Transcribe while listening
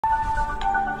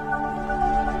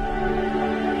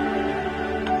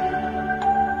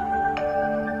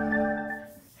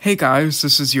Hey guys,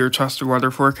 this is your trusted weather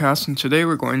forecast, and today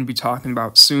we're going to be talking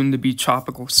about soon-to-be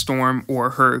tropical storm or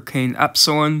hurricane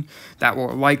Epsilon that will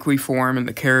likely form in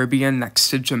the Caribbean next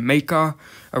to Jamaica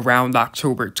around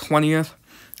October 20th.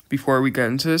 Before we get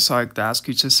into this, I'd like to ask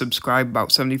you to subscribe. About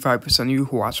 75% of you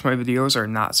who watch my videos are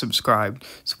not subscribed,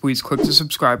 so please click the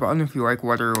subscribe button if you like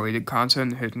weather-related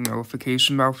content and hit the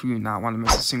notification bell if you do not want to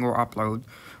miss a single upload.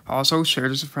 Also, share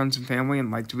this with friends and family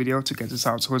and like the video to get this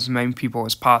out to as many people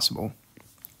as possible.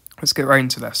 Let's get right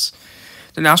into this.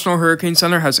 The National Hurricane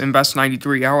Center has Invest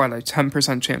 93L at a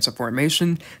 10% chance of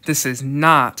formation. This is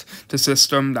not the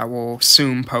system that will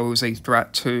soon pose a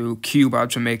threat to Cuba,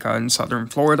 Jamaica, and southern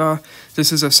Florida.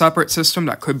 This is a separate system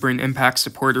that could bring impacts to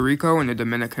Puerto Rico and the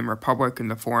Dominican Republic in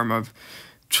the form of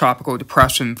tropical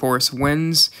depression force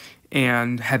winds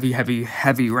and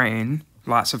heavy rain.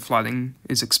 Lots of flooding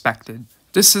is expected.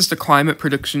 This is the Climate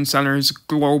Prediction Center's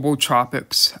Global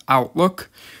Tropics Outlook.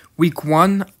 Week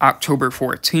 1, October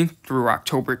 14th through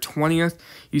October 20th,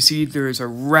 you see there is a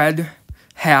red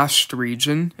hashed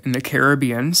region in the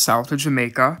Caribbean, south of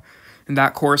Jamaica, and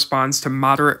that corresponds to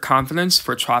moderate confidence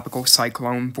for tropical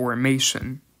cyclone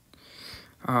formation.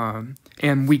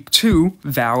 And week 2,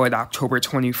 valid October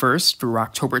 21st through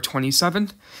October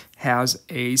 27th, has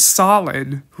a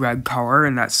solid red color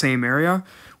in that same area,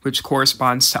 which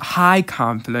corresponds to high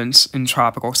confidence in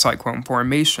tropical cyclone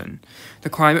formation. The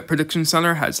Climate Prediction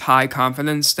Center has high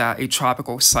confidence that a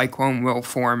tropical cyclone will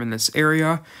form in this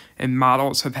area, and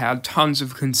models have had tons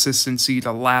of consistency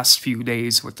the last few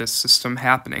days with this system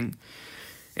happening.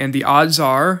 And the odds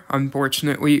are,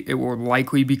 unfortunately, it will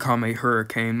likely become a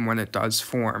hurricane when it does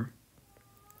form.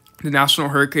 The National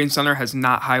Hurricane Center has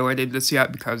not highlighted this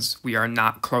yet because we are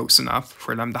not close enough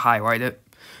for them to highlight it.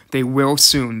 They will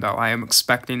soon, though. I am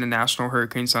expecting the National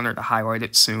Hurricane Center to highlight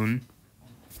it soon.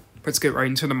 Let's get right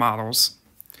into the models.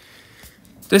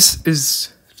 This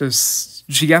is this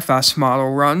Gfs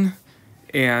Model Run,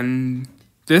 and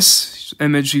this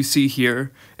image you see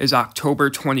here is October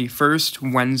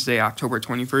 21st, Wednesday, October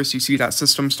 21st. You see that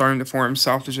system starting to form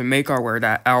south of Jamaica where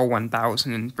that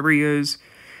L1003 is.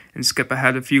 And skip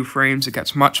ahead a few frames, it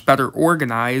gets much better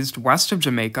organized west of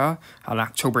Jamaica on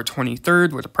October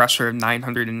 23rd with a pressure of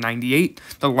 998.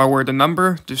 The lower the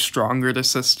number, the stronger the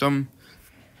system.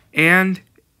 And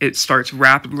it starts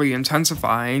rapidly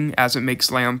intensifying as it makes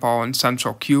landfall in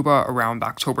central Cuba around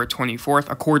October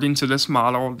 24th, according to this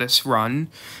model, this run,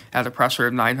 at a pressure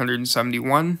of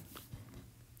 971.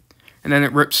 And then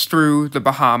it rips through the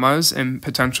Bahamas and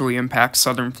potentially impacts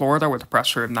southern Florida with a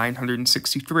pressure of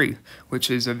 963,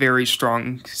 which is a very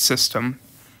strong system.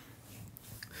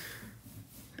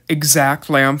 Exact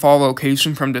landfall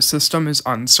location from the system is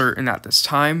uncertain at this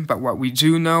time, but what we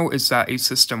do know is that a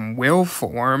system will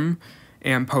form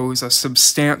and pose a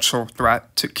substantial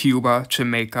threat to Cuba,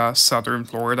 Jamaica, southern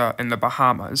Florida, and the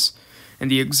Bahamas.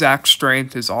 And the exact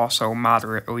strength is also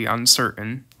moderately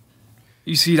uncertain.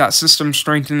 You see that system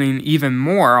strengthening even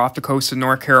more off the coast of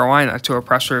North Carolina to a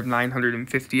pressure of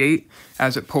 958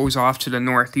 as it pulls off to the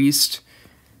northeast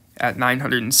at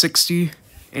 960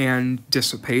 and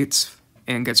dissipates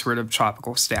and gets rid of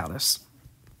tropical status.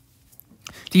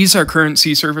 These are current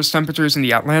sea surface temperatures in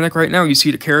the Atlantic right now. You see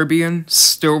the Caribbean,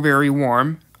 still very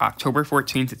warm. October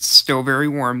 14th, it's still very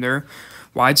warm there.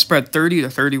 Widespread 30 to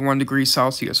 31 degrees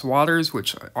Celsius waters,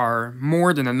 which are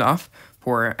more than enough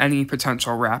for any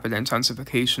potential rapid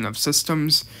intensification of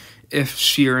systems if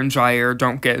shear and dry air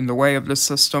don't get in the way of the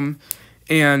system.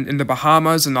 And in the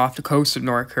Bahamas and off the coast of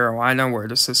North Carolina, where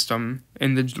the system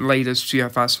in the latest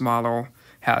GFS model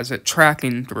has it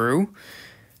tracking through,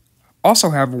 also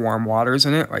have warm waters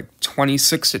in it, like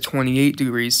 26 to 28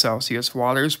 degrees Celsius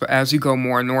waters, but as you go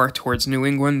more north towards New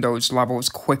England, those levels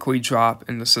quickly drop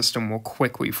and the system will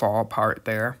quickly fall apart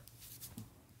there.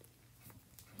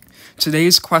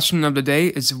 Today's question of the day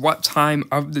is, what time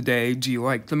of the day do you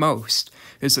like the most?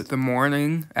 Is it the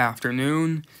morning,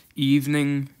 afternoon,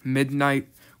 evening, midnight?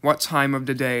 What time of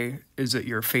the day is it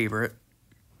your favorite?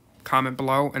 Comment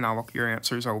below and I'll look your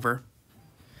answers over.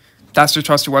 That's your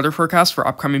trusted weather forecast for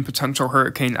upcoming potential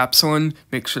Hurricane Epsilon.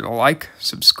 Make sure to like,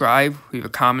 subscribe, leave a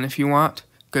comment if you want.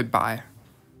 Goodbye.